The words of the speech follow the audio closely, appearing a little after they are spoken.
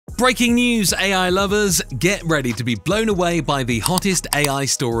Breaking news, AI lovers, get ready to be blown away by the hottest AI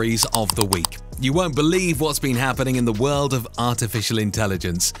stories of the week. You won't believe what's been happening in the world of artificial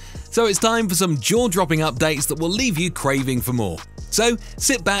intelligence. So it's time for some jaw-dropping updates that will leave you craving for more. So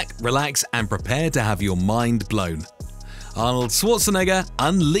sit back, relax, and prepare to have your mind blown. Arnold Schwarzenegger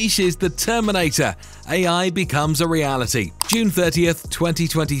unleashes the Terminator. AI becomes a reality. June 30th,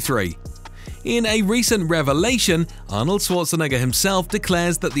 2023. In a recent revelation, Arnold Schwarzenegger himself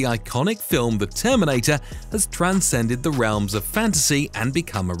declares that the iconic film The Terminator has transcended the realms of fantasy and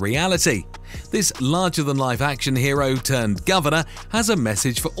become a reality. This larger-than-life action hero turned governor has a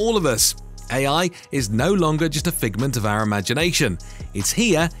message for all of us. AI is no longer just a figment of our imagination. It's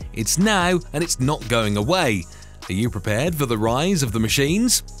here, it's now, and it's not going away. Are you prepared for the rise of the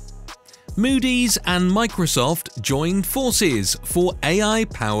machines? Moodys and Microsoft joined forces for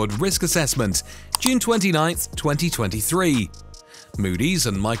AI-powered risk assessment, June 29, 2023. Moodys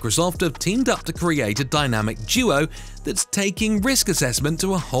and Microsoft have teamed up to create a dynamic duo that's taking risk assessment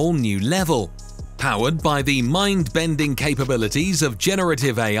to a whole new level. Powered by the mind-bending capabilities of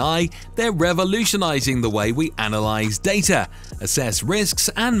generative AI, they're revolutionizing the way we analyze data, assess risks,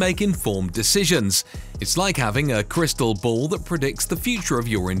 and make informed decisions. It's like having a crystal ball that predicts the future of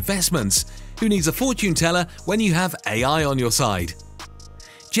your investments. Who needs a fortune teller when you have AI on your side?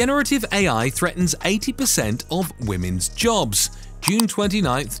 Generative AI threatens 80% of women's jobs, June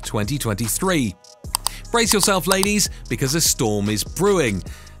 29, 2023. Brace yourself, ladies, because a storm is brewing.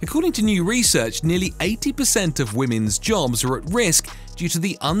 According to new research, nearly 80% of women's jobs are at risk due to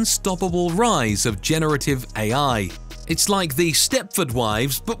the unstoppable rise of generative AI. It's like the Stepford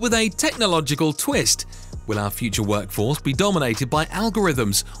Wives, but with a technological twist. Will our future workforce be dominated by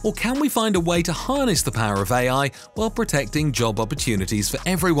algorithms, or can we find a way to harness the power of AI while protecting job opportunities for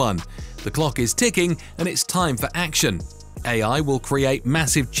everyone? The clock is ticking, and it's time for action. AI will create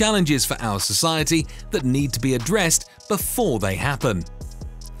massive challenges for our society that need to be addressed before they happen.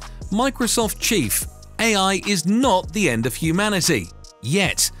 Microsoft chief: AI is not the end of humanity.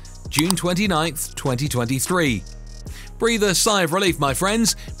 Yet. June 29, 2023. Breathe a sigh of relief, my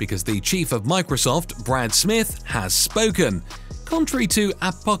friends, because the chief of Microsoft, Brad Smith, has spoken. Contrary to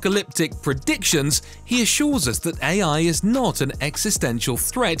apocalyptic predictions, he assures us that AI is not an existential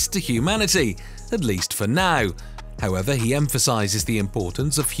threat to humanity, at least for now. However, he emphasizes the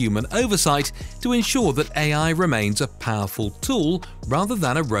importance of human oversight to ensure that AI remains a powerful tool rather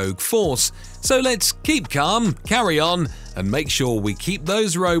than a rogue force. So let's keep calm, carry on, and make sure we keep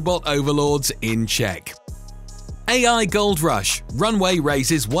those robot overlords in check. AI Gold Rush Runway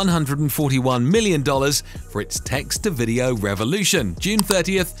raises $141 million for its text-to-video revolution, June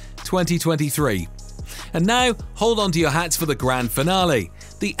 30th, 2023. And now, hold on to your hats for the grand finale.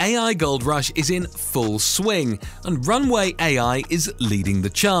 The AI Gold Rush is in full swing, and Runway AI is leading the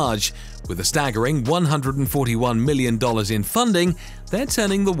charge. With a staggering $141 million in funding, they're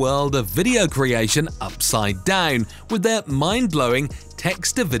turning the world of video creation upside down with their mind-blowing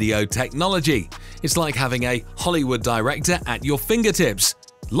text-to-video technology. It's like having a Hollywood director at your fingertips.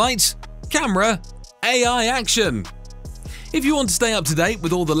 Lights, camera, AI action! If you want to stay up to date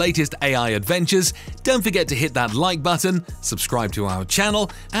with all the latest AI adventures, don't forget to hit that like button, subscribe to our channel,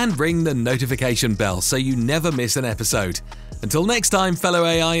 and ring the notification bell so you never miss an episode. Until next time, fellow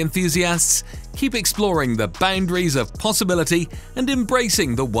AI enthusiasts, keep exploring the boundaries of possibility and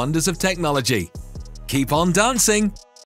embracing the wonders of technology. Keep on dancing!